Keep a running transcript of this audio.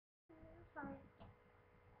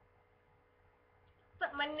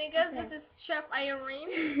my niggas, Okay. this is Chef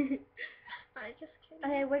Irene. I just kidding.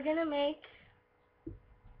 Okay, we're gonna make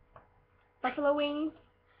buffalo wings,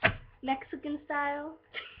 Mexican style.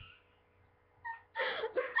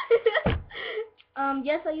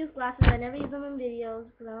 Yes, I use glasses. I never use them in videos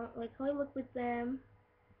because I don't like how I look with them.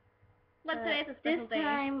 But today's a special this day.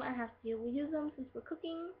 time I have to use them since we're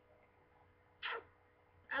cooking.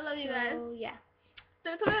 I love you guys. So yeah.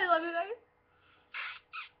 So tell me I love you guys.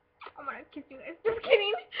 I'm gonna kiss you guys. Just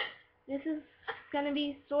kidding. This is gonna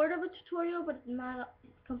be sort of a tutorial, but not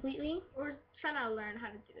completely. We're trying to learn how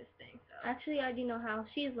to do this thing. So. Actually, I already know how.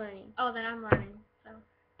 She's learning. Oh, then I'm learning.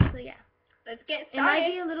 So yeah. Let's get started. It might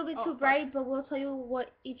be a little bit too bright, but we'll tell you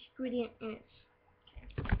what each ingredient is.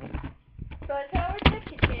 So let's head over to the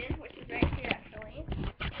kitchen, which is right here actually.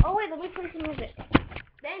 Oh wait, let me play some music.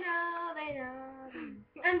 They know, they know.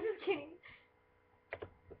 I'm just kidding.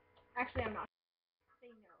 Actually, I'm not. They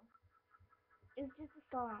know. It's just a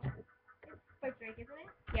song. It's by Drake, isn't it?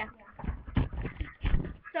 Yeah.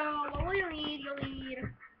 So what will you need? You'll need.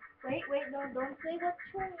 Wait, no, don't say what's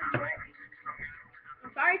wrong with it. I'm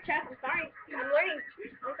sorry, Chef. I'm sorry. I'm learning.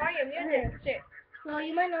 I'm sorry, your music. Shit. So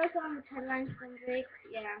you might notice on the headlines from Drake.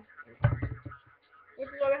 Yeah. Which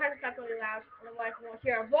is why we have to talk really loud, otherwise we won't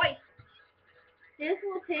hear our voice. This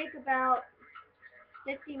will take about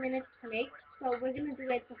 50 minutes to make, so we're gonna do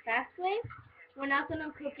it the fast way. We're not gonna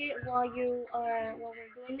cook it while we're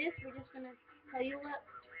doing this. We're just gonna tell you what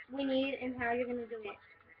we need and how you're gonna do it.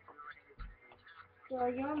 So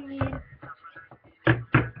you'll need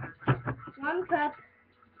 1 cup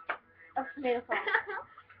of tomato sauce.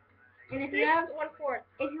 And if you have 1/4.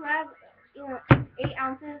 If you have 8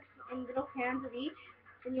 ounces in little cans of each,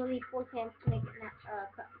 then you'll need 4 cans to make it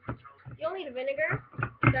cup. You'll need vinegar,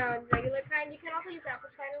 the regular kind. You can also use apple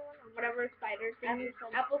cider one or whatever cider thing.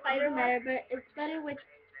 Apple cider doesn't one. matter, but it's better with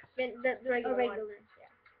The regular one.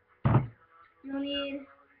 Yeah. You'll need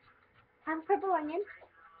half a purple onion.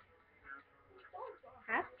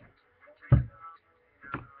 Half.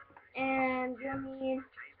 And you'll need.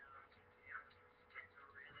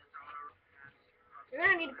 You're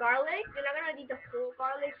gonna need garlic. You're not gonna need the full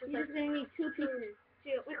garlic. You're just gonna need 2 pieces.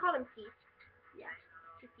 We call them teeth. Yeah,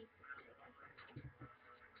 2 pieces.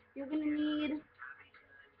 You're gonna need.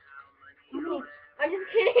 I'm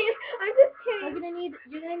just kidding. I'm just kidding.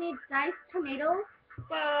 You're gonna need diced tomatoes.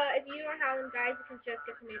 But if you don't have them, guys, you can just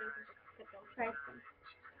get tomatoes and just put them. Dice them.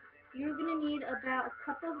 You're gonna need about a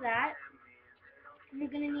cup of that. You're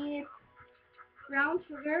gonna need brown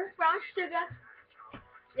sugar. Brown sugar.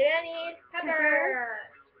 You're gonna need pepper.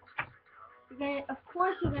 Of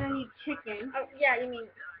course, you're gonna need chicken. Oh, yeah, you mean,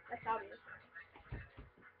 that's obvious.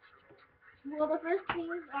 Well, the first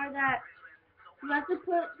things are that you have to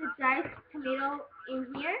put the diced tomato in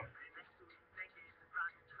here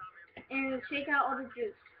and shake out all the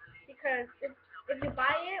juice. Because if you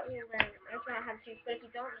buy it, well, then it's gonna have juice. But if you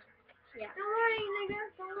don't, yeah. Don't worry, nigga.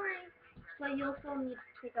 Don't worry. But you'll still need to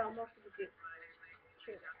take out most of the juice.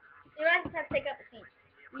 True. You might just have to take out the seeds.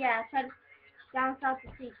 Yeah, try to bounce out the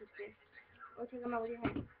seeds with this. Or take them out with your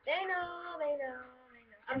hand. They know, they know, they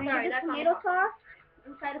know. I'm and sorry, then that's the tomato sauce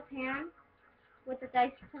inside a pan with the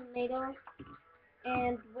diced tomatoes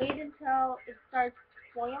and wait until it starts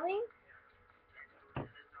boiling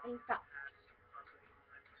and stop.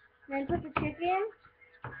 Then put the chicken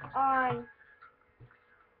on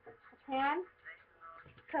a pan,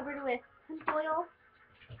 covered with tinfoil.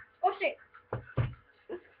 Oh shit!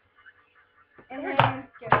 And then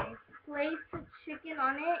place the chicken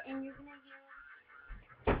on it, and you're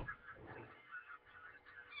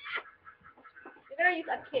gonna use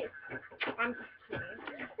a kiss. I'm just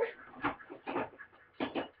kidding.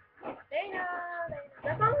 They know.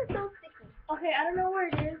 That song is so sticky. Okay, I don't know where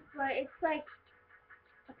it is, but it's like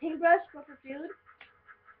a paintbrush but for food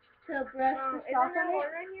to brush the sauce on it.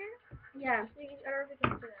 Right here? Yeah. I don't know if you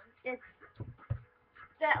can see them. It's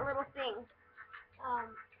that little thing.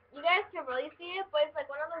 You guys can really see it, but it's like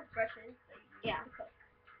one of those brushes. Yeah.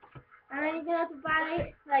 And then you're gonna have to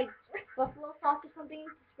buy like buffalo sauce or something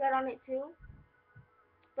to spread on it too.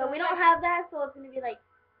 But we don't have that, so it's gonna be like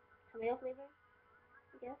tomato flavor,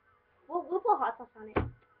 I guess. We'll put hot sauce on it.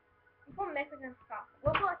 We'll put Mexican sauce.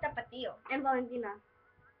 We'll put tapatio. And Valentina.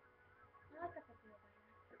 I like tapatio.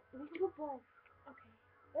 We can put both. Okay.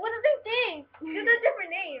 Well, the same thing. Just a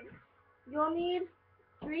different name. You'll need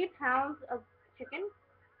 3 pounds of chicken.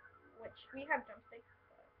 Which we have drumsticks.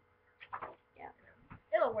 So yeah.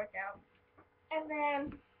 It'll work out. And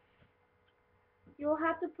then you'll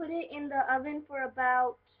have to put it in the oven for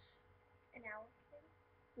about an hour.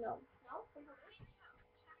 No. No?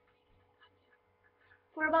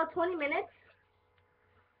 For about 20 minutes.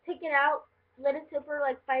 Take it out let it sit for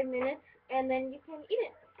like 5 minutes, and then you can eat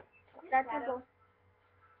it. That's simple.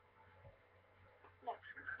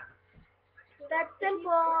 That's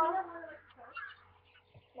simple.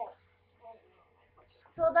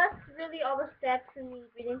 So that's really all the steps and the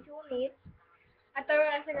ingredients you will need. I thought we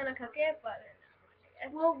were actually gonna cook it, but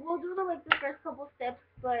We'll do the first couple steps,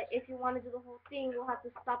 but if you want to do the whole thing, we'll have to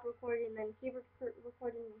stop recording and then keep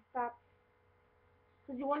recording and stop.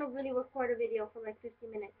 Because you want to really record a video for like 50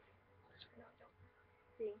 minutes.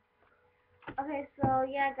 See. Okay, so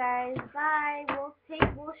yeah, guys, bye.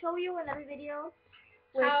 We'll show you another video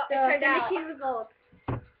with how it the turned out. finishing results.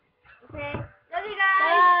 Okay. Love you guys.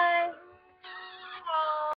 Bye.